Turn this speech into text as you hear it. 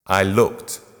I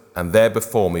looked, and there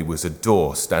before me was a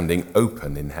door standing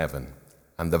open in heaven.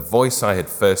 And the voice I had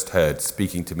first heard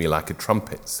speaking to me like a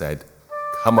trumpet said,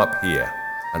 "Come up here,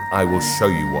 and I will show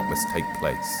you what must take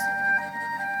place."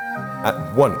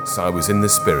 At once I was in the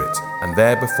Spirit, and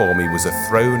there before me was a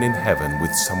throne in heaven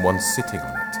with someone sitting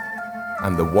on it.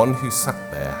 And the one who sat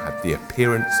there had the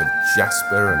appearance of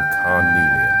jasper and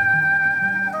carnelian.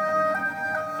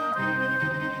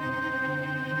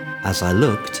 As I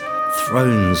looked,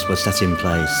 thrones were set in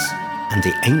place, and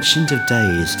the Ancient of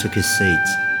Days took his seat.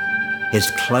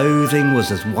 His clothing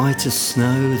was as white as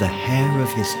snow, the hair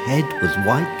of his head was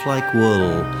white like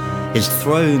wool. His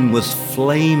throne was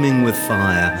flaming with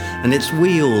fire, and its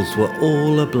wheels were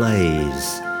all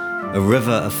ablaze. A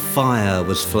river of fire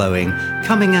was flowing,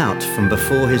 coming out from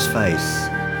before his face.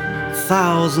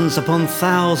 Thousands upon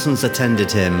thousands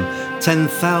attended him.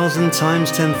 10,000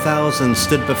 times 10,000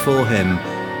 stood before him.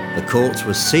 The court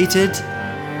was seated,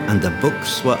 and the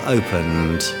books were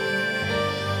opened.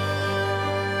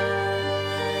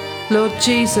 Lord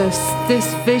Jesus, this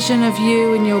vision of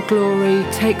you in your glory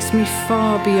takes me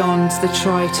far beyond the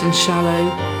trite and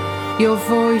shallow. Your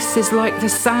voice is like the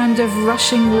sound of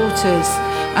rushing waters,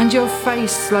 and your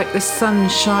face like the sun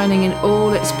shining in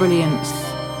all its brilliance.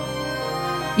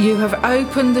 You have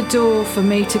opened the door for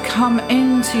me to come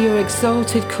into your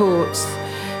exalted courts,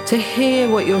 to hear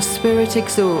what your Spirit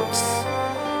exhorts.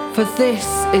 For this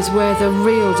is where the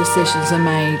real decisions are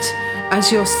made, as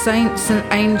your saints and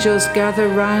angels gather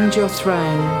round your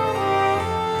throne.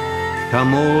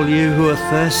 Come all you who are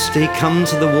thirsty, come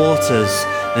to the waters,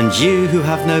 and you who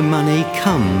have no money,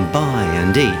 come buy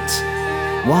and eat.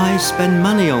 Why spend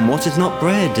money on what is not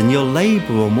bread, and your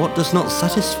labour on what does not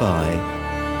satisfy?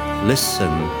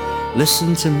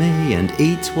 Listen to me and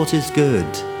eat what is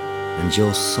good, and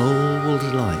your soul will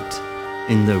delight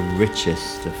in the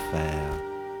richest of fare.